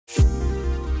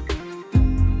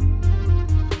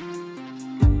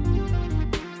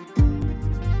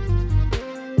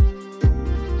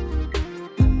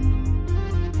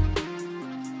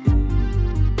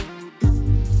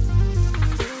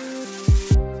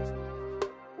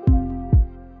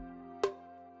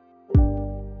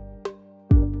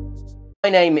My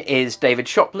name is David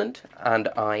Shopland and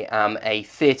I am a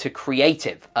theatre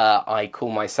creative. I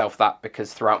call myself that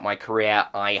because throughout my career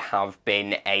I have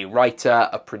been a writer,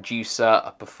 a producer, a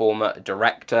performer, a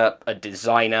director, a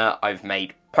designer. I've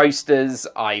made posters,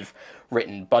 I've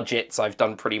written budgets, I've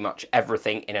done pretty much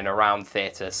everything in and around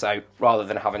theatre. So rather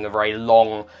than having a very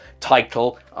long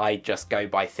title, I just go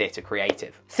by theatre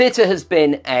creative. Theatre has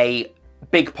been a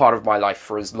big part of my life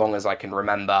for as long as I can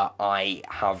remember. I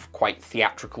have quite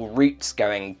theatrical roots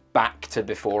going back to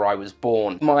before I was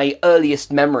born. My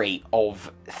earliest memory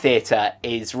of theatre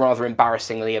is rather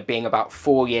embarrassingly of being about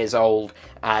 4 years old,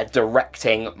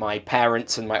 directing my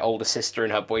parents and my older sister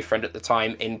and her boyfriend at the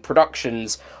time in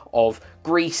productions of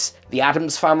Grease, The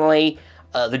Addams Family,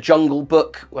 The Jungle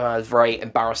Book, a very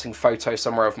embarrassing photo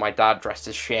somewhere of my dad dressed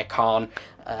as Shere Khan,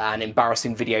 and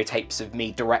embarrassing videotapes of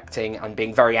me directing and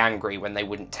being very angry when they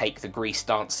wouldn't take the Grease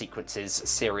dance sequences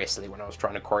seriously when I was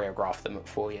trying to choreograph them at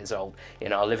 4 years old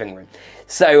in our living room.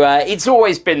 So it's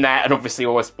always been there, and obviously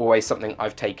always something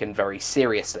I've taken very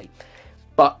seriously.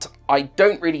 But I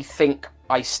don't really think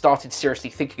I started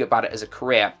seriously thinking about it as a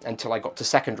career until I got to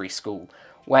secondary school.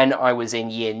 When I was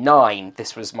in year 9,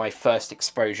 this was my first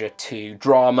exposure to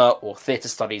drama, or theatre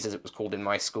studies as it was called in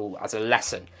my school, as a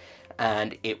lesson.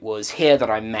 And it was here that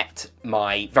I met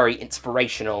my very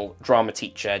inspirational drama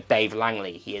teacher, Dave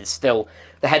Langley. He is still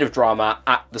the head of drama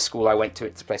at the school I went to.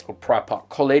 It's a place called Prior Park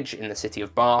College in the city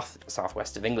of Bath,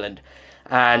 southwest of England.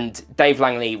 And Dave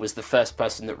Langley was the first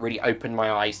person that really opened my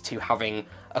eyes to having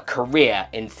a career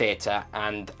in theatre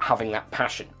and having that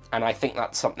passion. And I think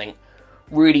that's something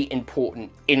really important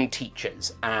in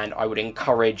teachers, and I would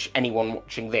encourage anyone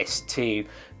watching this to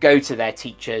go to their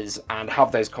teachers and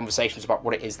have those conversations about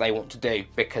what it is they want to do,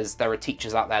 because there are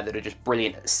teachers out there that are just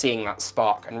brilliant at seeing that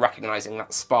spark and recognising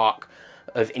that spark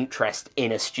of interest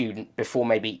in a student before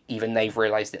maybe even they've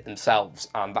realised it themselves.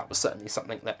 And that was certainly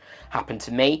something that happened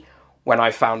to me. When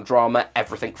I found drama,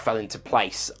 everything fell into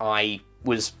place. I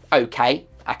was okay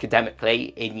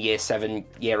academically in year 7,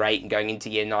 year 8 and going into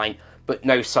year 9, but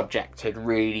no subject had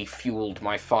really fueled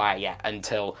my fire yet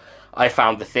until I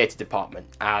found the theatre department.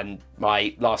 And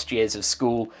my last years of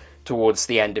school, towards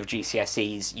the end of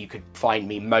GCSEs, you could find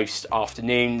me most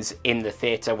afternoons in the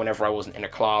theatre. Whenever I wasn't in a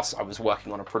class, I was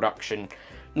working on a production,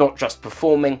 not just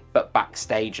performing, but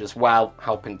backstage as well,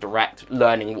 helping direct,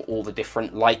 learning what all the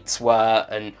different lights were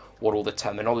and what all the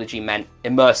terminology meant,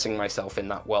 immersing myself in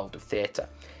that world of theatre.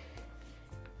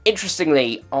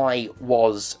 Interestingly, I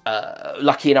was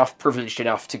lucky enough, privileged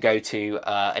enough to go to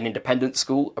an independent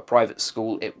school, a private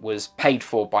school. It was paid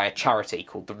for by a charity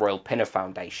called the Royal Pinner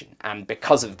Foundation, and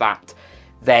because of that,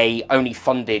 they only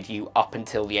funded you up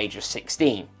until the age of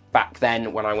 16. Back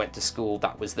then, when I went to school,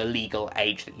 that was the legal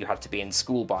age that you had to be in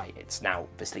school by. It's now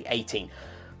obviously 18,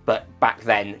 but back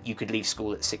then you could leave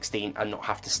school at 16 and not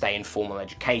have to stay in formal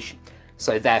education.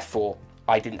 So therefore,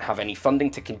 I didn't have any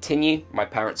funding to continue. My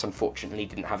parents unfortunately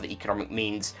didn't have the economic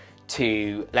means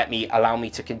to allow me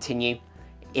to continue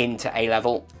into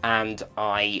A-level, and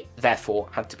I therefore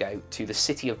had to go to the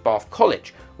City of Bath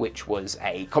College, which was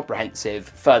a comprehensive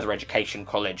further education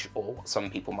college, or what some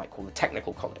people might call a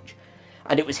technical college.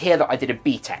 And it was here that I did a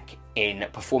BTEC in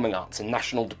Performing Arts, a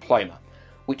national diploma,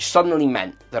 which suddenly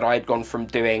meant that I had gone from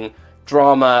doing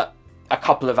drama a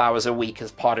couple of hours a week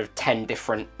as part of 10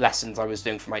 different lessons I was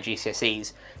doing for my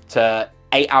GCSEs to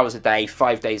 8 hours a day,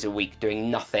 5 days a week,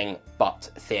 doing nothing but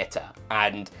theatre.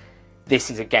 And this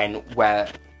is again where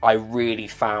I really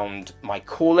found my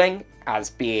calling as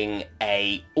being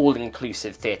a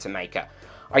all-inclusive theatre maker.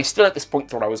 I still at this point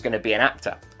thought I was going to be an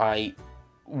actor. I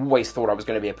always thought I was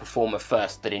going to be a performer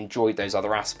first that enjoyed those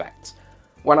other aspects.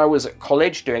 When I was at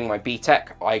college doing my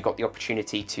BTEC, I got the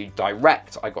opportunity to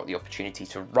direct, I got the opportunity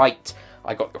to write,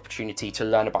 I got the opportunity to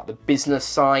learn about the business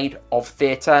side of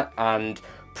theatre and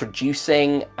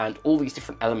producing and all these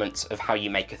different elements of how you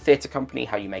make a theatre company,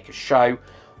 how you make a show,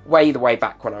 way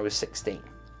back when I was 16.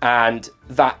 And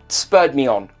that spurred me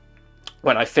on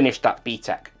when I finished that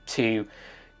BTEC to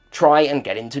try and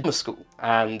get into drama school.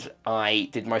 And I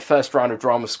did my first round of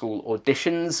drama school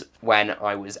auditions when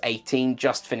I was 18,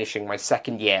 just finishing my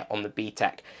second year on the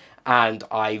BTEC, and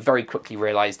I very quickly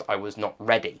realised I was not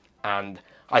ready. And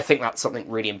I think that's something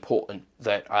really important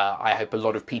that I hope a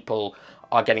lot of people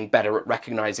are getting better at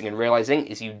recognising and realising,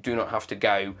 is you do not have to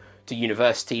go to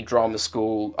university, drama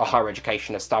school, a higher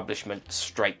education establishment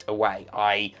straight away.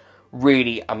 I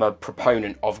really am a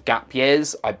proponent of gap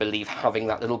years. I believe having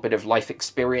that little bit of life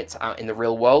experience out in the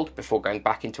real world before going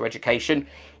back into education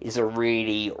is a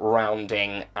really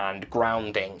rounding and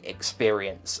grounding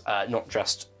experience, not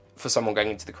just for someone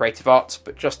going into the creative arts,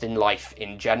 but just in life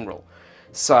in general.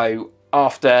 So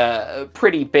after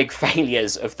pretty big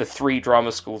failures of the 3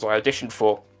 drama schools I auditioned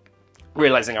for,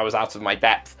 realising I was out of my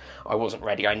depth, I wasn't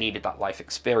ready, I needed that life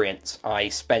experience, I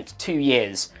spent 2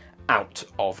 years out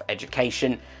of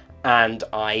education and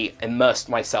I immersed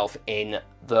myself in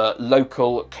the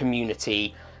local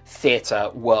community theatre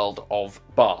world of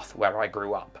Bath, where I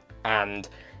grew up. And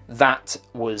that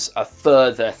was a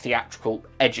further theatrical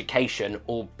education,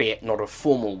 albeit not a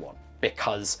formal one,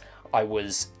 because I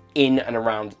was in and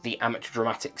around the amateur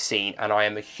dramatic scene, and I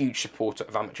am a huge supporter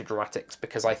of amateur dramatics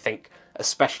because I think,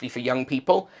 especially for young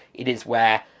people, it is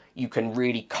where you can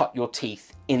really cut your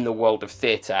teeth in the world of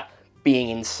theatre, being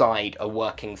inside a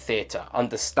working theatre,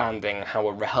 understanding how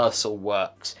a rehearsal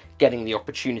works, getting the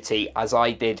opportunity, as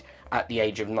I did at the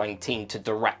age of 19, to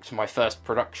direct my first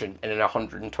production in an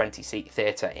 120-seat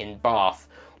theatre in Bath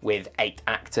with 8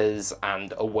 actors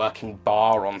and a working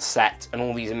bar on set and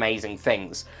all these amazing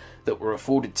things that were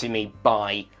afforded to me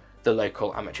by the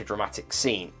local amateur dramatic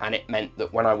scene. And it meant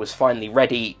that when I was finally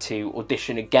ready to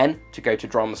audition again to go to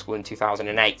drama school in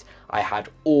 2008, I had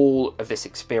all of this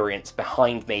experience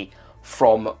behind me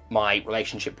from my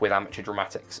relationship with amateur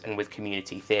dramatics and with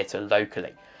community theatre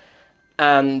locally.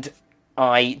 And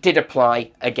I did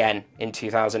apply again in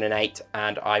 2008,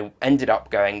 and I ended up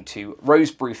going to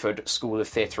Rose Bruford School of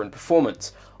Theatre and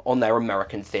Performance on their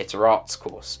American Theatre Arts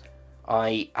course.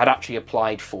 I had actually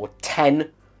applied for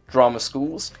 10 drama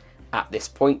schools at this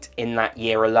point in that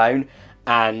year alone,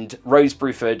 and Rose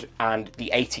Bruford and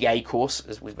the ATA course,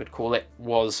 as we would call it,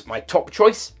 was my top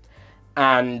choice,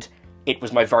 and it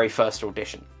was my very first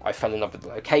audition. I fell in love with the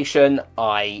location,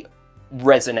 I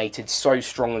resonated so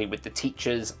strongly with the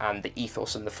teachers and the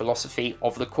ethos and the philosophy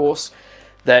of the course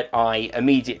that I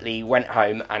immediately went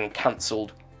home and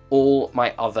cancelled all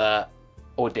my other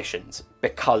auditions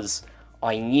because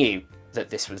I knew that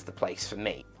this was the place for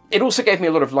me. It also gave me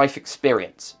a lot of life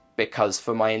experience because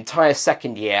for my entire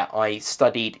second year I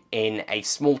studied in a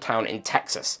small town in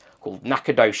Texas called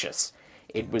Nacogdoches.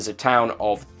 It was a town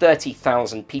of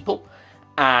 30,000 people,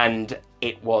 and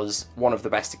it was one of the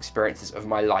best experiences of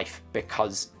my life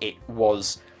because it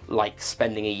was like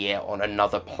spending a year on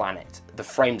another planet. The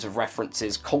frames of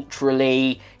references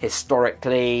culturally,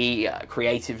 historically,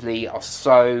 creatively are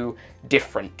so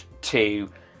different to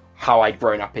how I'd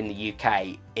grown up in the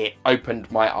UK. It opened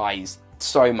my eyes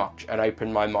so much and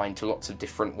opened my mind to lots of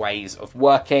different ways of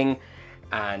working,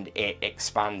 and it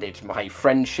expanded my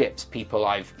friendships, people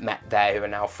I've met there who are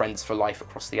now friends for life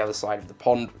across the other side of the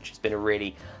pond, which has been a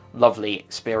really lovely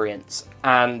experience.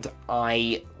 And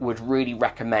I would really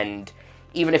recommend,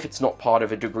 even if it's not part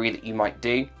of a degree that you might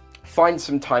do, find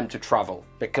some time to travel,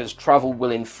 because travel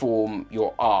will inform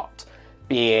your art.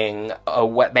 Being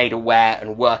made aware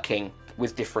and working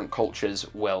with different cultures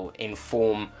will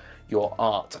inform your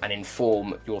art and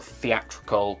inform your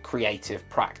theatrical creative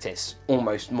practice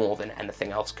almost more than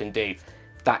anything else can do.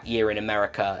 That year in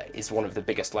America is one of the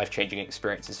biggest life-changing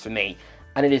experiences for me,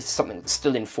 and it is something that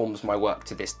still informs my work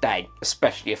to this day,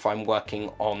 especially if I'm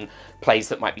working on plays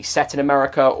that might be set in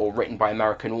America or written by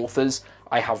American authors.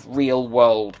 I have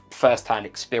real-world, first-hand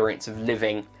experience of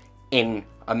living in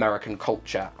American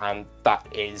culture, and that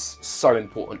is so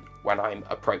important when I'm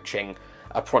approaching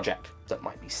a project that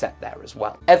might be set there as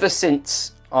well. Ever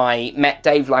since I met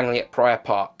Dave Langley at Prior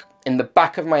Park, in the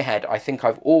back of my head, I think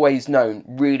I've always known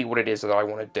really what it is that I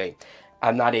want to do,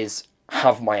 and that is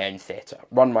have my own theatre,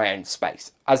 run my own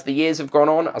space. As the years have gone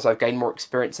on, as I've gained more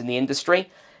experience in the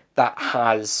industry, that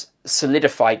has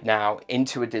solidified now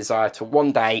into a desire to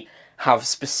one day have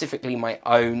specifically my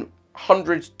own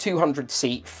 100, 200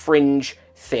 seat fringe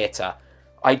theatre,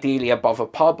 ideally above a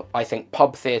pub. I think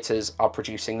pub theatres are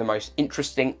producing the most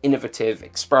interesting, innovative,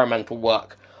 experimental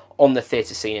work on the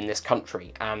theatre scene in this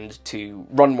country, and to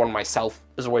run one myself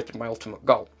has always been my ultimate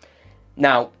goal.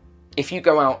 Now, if you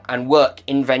go out and work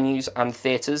in venues and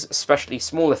theatres, especially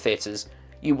smaller theatres,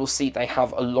 you will see they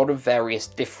have a lot of various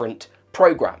different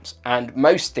programmes, and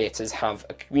most theatres have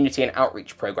a community and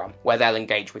outreach programme where they'll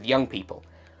engage with young people.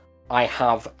 I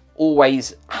have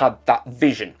always had that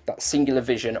vision, that singular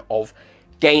vision of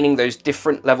gaining those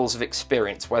different levels of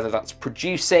experience, whether that's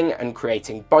producing and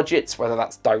creating budgets, whether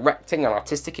that's directing an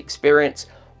artistic experience,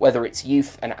 whether it's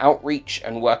youth and outreach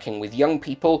and working with young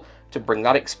people to bring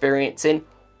that experience in.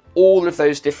 All of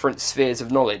those different spheres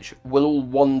of knowledge will all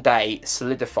one day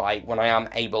solidify when I am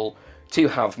able to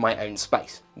have my own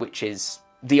space, which is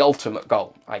the ultimate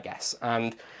goal, I guess.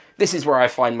 And this is where I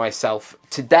find myself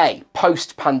today,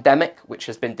 post-pandemic, which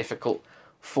has been difficult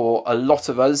for a lot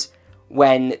of us.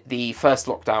 When the first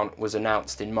lockdown was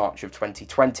announced in March of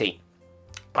 2020,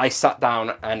 I sat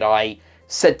down and I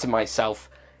said to myself,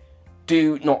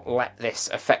 do not let this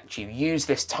affect you. Use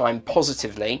this time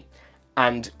positively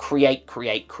and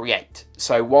create.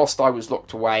 So whilst I was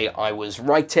locked away, I was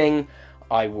writing,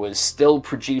 I was still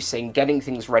producing, getting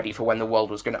things ready for when the world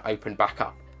was going to open back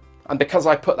up. And because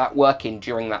I put that work in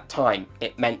during that time,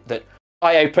 it meant that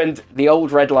I opened the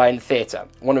Old Red Lion Theatre,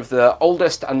 one of the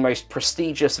oldest and most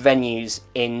prestigious venues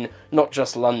in not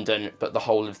just London, but the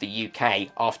whole of the UK,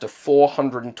 after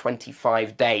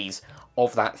 425 days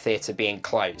of that theatre being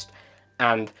closed.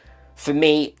 And for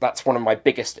me, that's one of my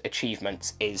biggest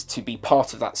achievements, is to be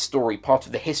part of that story, part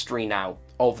of the history now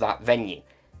of that venue.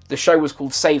 The show was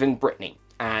called Saving Britney,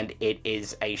 and it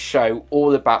is a show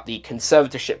all about the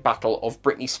conservatorship battle of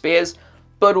Britney Spears,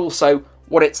 but also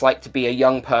what it's like to be a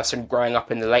young person growing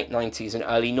up in the late 90s and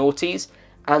early noughties,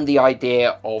 and the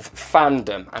idea of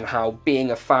fandom and how being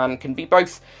a fan can be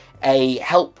both a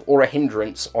help or a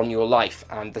hindrance on your life,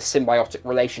 and the symbiotic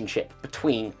relationship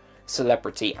between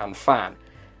celebrity and fan.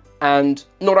 And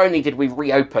not only did we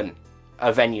reopen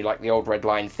a venue like the Old Red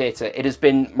Lion Theatre, it has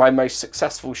been my most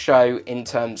successful show in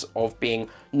terms of being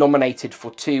nominated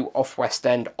for 2 Off West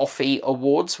End Offie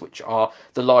Awards, which are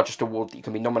the largest award that you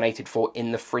can be nominated for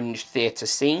in the fringe theatre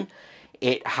scene.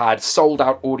 It had sold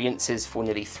out audiences for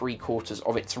nearly 3/4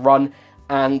 of its run,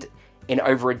 and in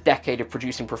over a decade of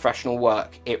producing professional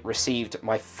work, it received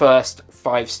my first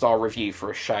 5-star review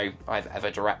for a show I've ever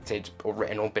directed or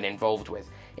written or been involved with.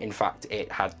 In fact,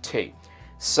 it had 2.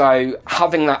 So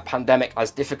having that pandemic,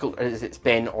 as difficult as it's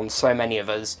been on so many of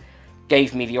us,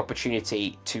 gave me the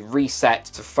opportunity to reset,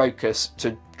 to focus,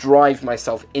 to drive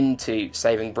myself into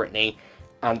Saving Britney,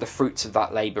 and the fruits of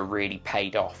that labour really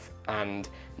paid off. And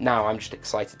now I'm just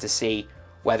excited to see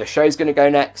where the show's going to go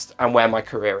next and where my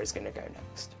career is going to go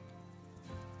next.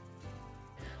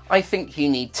 I think you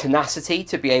need tenacity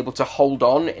to be able to hold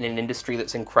on in an industry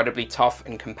that's incredibly tough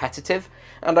and competitive,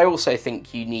 and I also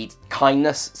think you need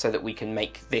kindness so that we can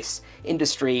make this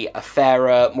industry a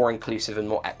fairer, more inclusive and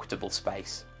more equitable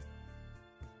space.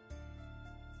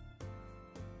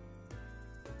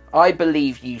 I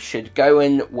believe you should go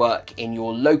and work in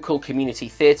your local community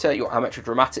theatre, your amateur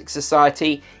dramatic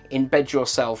society, embed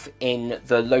yourself in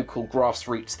the local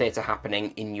grassroots theatre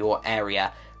happening in your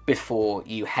area before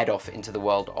you head off into the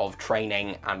world of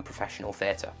training and professional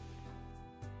theatre.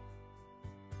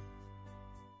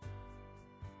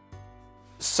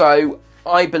 So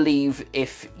I believe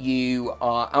if you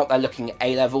are out there looking at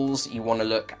A-levels, you want to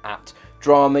look at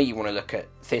drama, you want to look at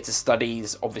theatre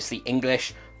studies, obviously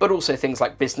English, but also things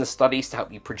like business studies to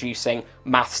help you producing,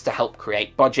 maths to help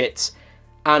create budgets,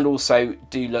 and also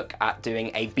do look at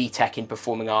doing a BTEC in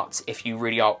performing arts if you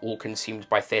really are all consumed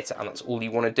by theatre and that's all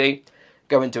you want to do.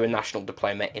 Go and do a national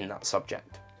diploma in that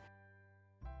subject.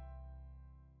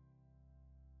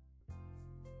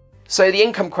 So the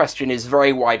income question is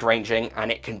very wide-ranging and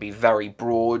it can be very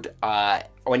broad.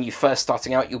 When you're first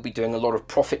starting out, you'll be doing a lot of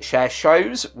profit share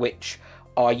shows, which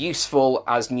are useful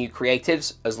as new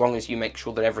creatives, as long as you make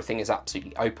sure that everything is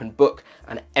absolutely open book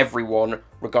and everyone,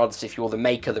 regardless if you're the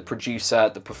maker, the producer,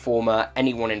 the performer,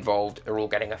 anyone involved, are all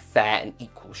getting a fair and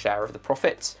equal share of the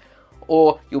profits.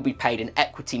 Or you'll be paid an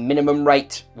equity minimum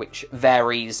rate, which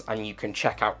varies, and you can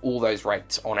check out all those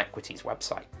rates on Equity's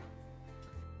website.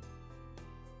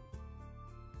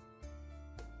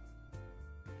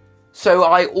 So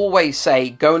I always say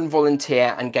go and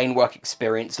volunteer and gain work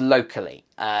experience locally.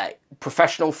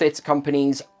 Professional theatre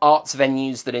companies, arts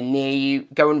venues that are near you,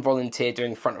 go and volunteer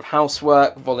doing front of house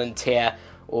work, volunteer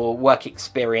or work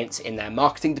experience in their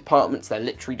marketing departments, their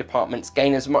literary departments,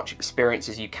 gain as much experience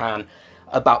as you can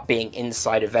about being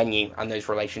inside a venue, and those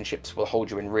relationships will hold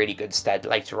you in really good stead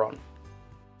later on.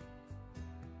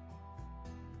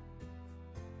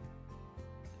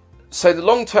 So the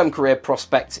long-term career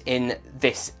prospects in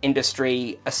this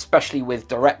industry, especially with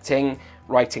directing,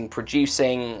 writing,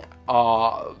 producing,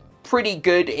 are pretty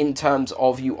good in terms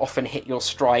of you often hit your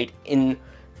stride in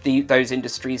those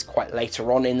industries quite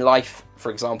later on in life.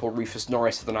 For example, Rufus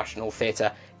Norris of the National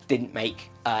Theatre didn't make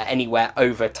anywhere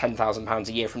over £10,000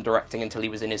 a year from directing until he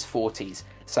was in his 40s.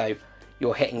 So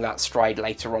you're hitting that stride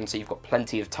later on, so you've got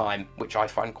plenty of time, which I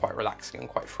find quite relaxing and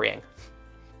quite freeing.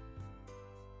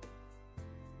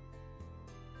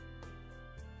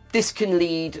 This can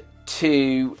lead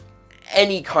to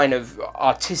any kind of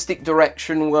artistic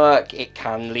direction work. It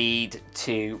can lead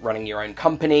to running your own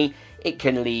company. It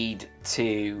can lead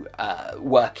to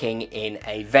working in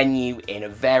a venue in a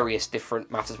various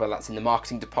different matters, whether that's in the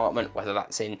marketing department, whether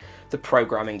that's in the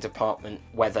programming department,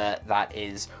 whether that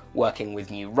is working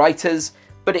with new writers,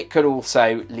 but it could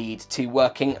also lead to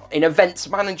working in events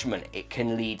management. It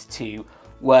can lead to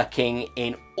working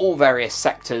in all various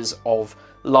sectors of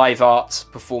live arts,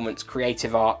 performance,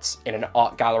 creative arts, in an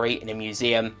art gallery, in a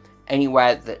museum,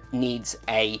 anywhere that needs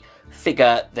a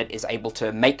figure that is able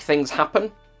to make things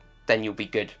happen, then you'll be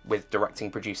good with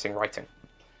directing, producing, writing.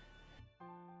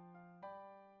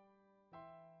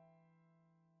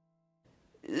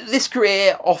 This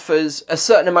career offers a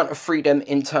certain amount of freedom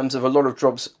in terms of a lot of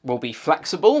jobs will be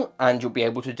flexible and you'll be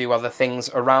able to do other things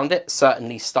around it,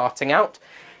 certainly starting out.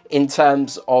 In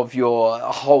terms of your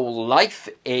whole life,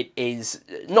 it is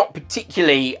not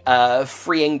particularly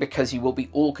freeing because you will be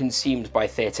all consumed by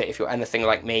theatre. If you're anything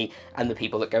like me and the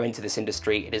people that go into this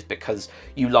industry, it is because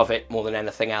you love it more than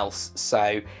anything else.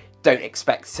 So don't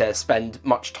expect to spend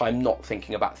much time not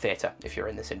thinking about theatre if you're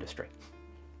in this industry.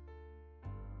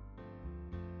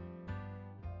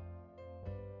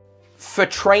 For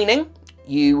training,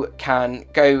 you can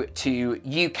go to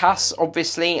UCAS,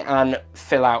 obviously, and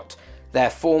fill out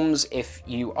their forms if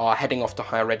you are heading off to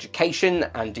higher education,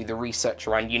 and do the research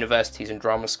around universities and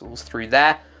drama schools through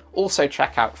there. Also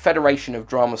check out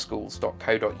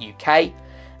federationofdramaschools.co.uk,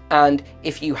 and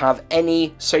if you have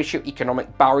any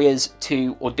socioeconomic barriers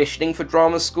to auditioning for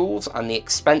drama schools and the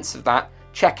expense of that,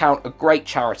 check out a great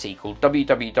charity called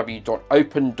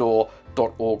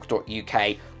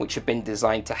www.opendoor.org.uk, which have been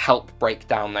designed to help break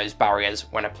down those barriers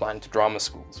when applying to drama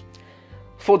schools.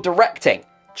 For directing,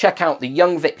 check out the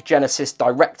Young Vic Genesis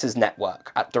Directors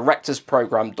Network at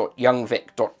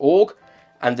directorsprogram.youngvic.org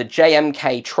and the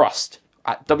JMK Trust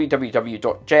at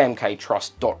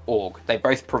www.jmktrust.org. They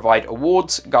both provide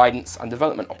awards, guidance and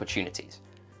development opportunities.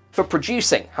 For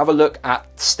producing, have a look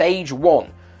at Stage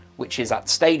 1, which is at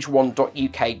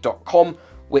stage1.uk.com,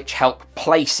 which help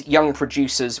place young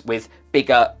producers with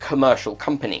bigger commercial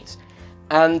companies.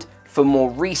 And for more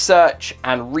research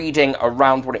and reading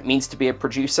around what it means to be a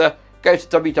producer, go to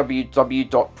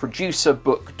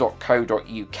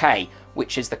www.producerbook.co.uk,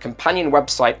 which is the companion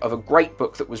website of a great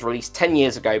book that was released 10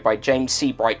 years ago by James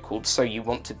Seabright called So You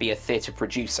Want to Be a Theatre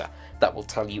Producer, that will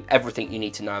tell you everything you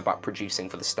need to know about producing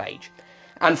for the stage.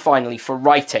 And finally, for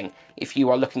writing, if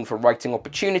you are looking for writing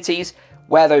opportunities,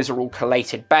 where those are all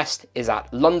collated best is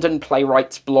at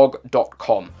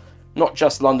londonplaywrightsblog.com. Not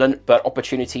just London, but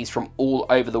opportunities from all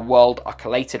over the world are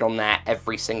collated on there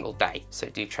every single day, so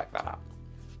do check that out.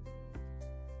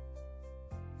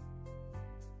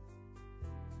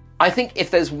 I think if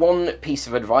there's one piece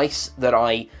of advice that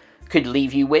I could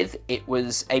leave you with, it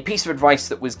was a piece of advice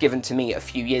that was given to me a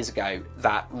few years ago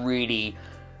that really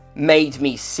made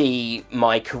me see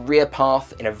my career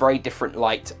path in a very different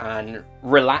light and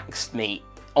relaxed me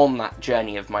on that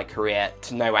journey of my career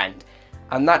to no end.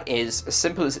 And that is, as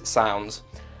simple as it sounds,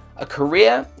 a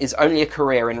career is only a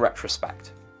career in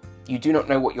retrospect. You do not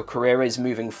know what your career is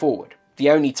moving forward. The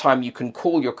only time you can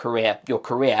call your career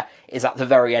is at the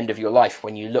very end of your life,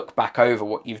 when you look back over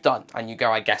what you've done and you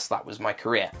go, I guess that was my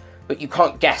career. But you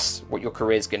can't guess what your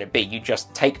career is going to be. You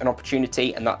just take an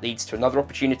opportunity and that leads to another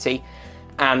opportunity.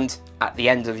 And at the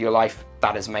end of your life,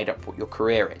 that has made up what your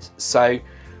career is. So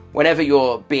whenever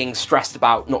you're being stressed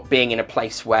about not being in a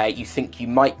place where you think you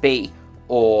might be,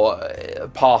 or a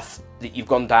path that you've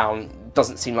gone down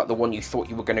doesn't seem like the one you thought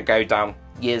you were going to go down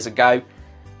years ago,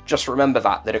 just remember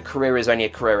that a career is only a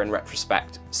career in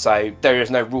retrospect. So there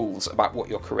is no rules about what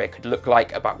your career could look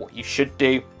like, about what you should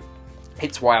do.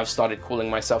 It's why I've started calling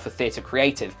myself a theatre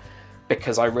creative,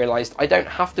 because I realised I don't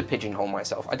have to pigeonhole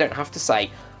myself. I don't have to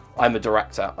say, I'm a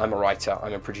director, I'm a writer,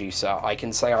 I'm a producer. I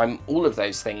can say I'm all of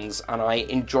those things, and I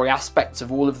enjoy aspects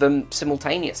of all of them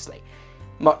simultaneously.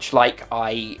 Much like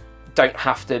I don't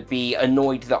have to be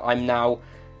annoyed that I'm now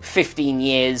 15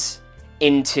 years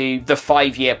into the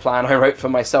 5-year plan I wrote for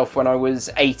myself when I was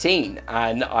 18,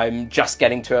 and I'm just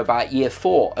getting to about year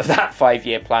 4 of that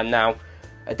 5-year plan now,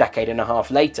 a decade and a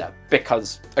half later,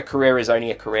 because a career is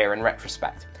only a career in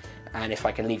retrospect. And if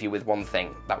I can leave you with one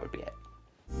thing, that would be it.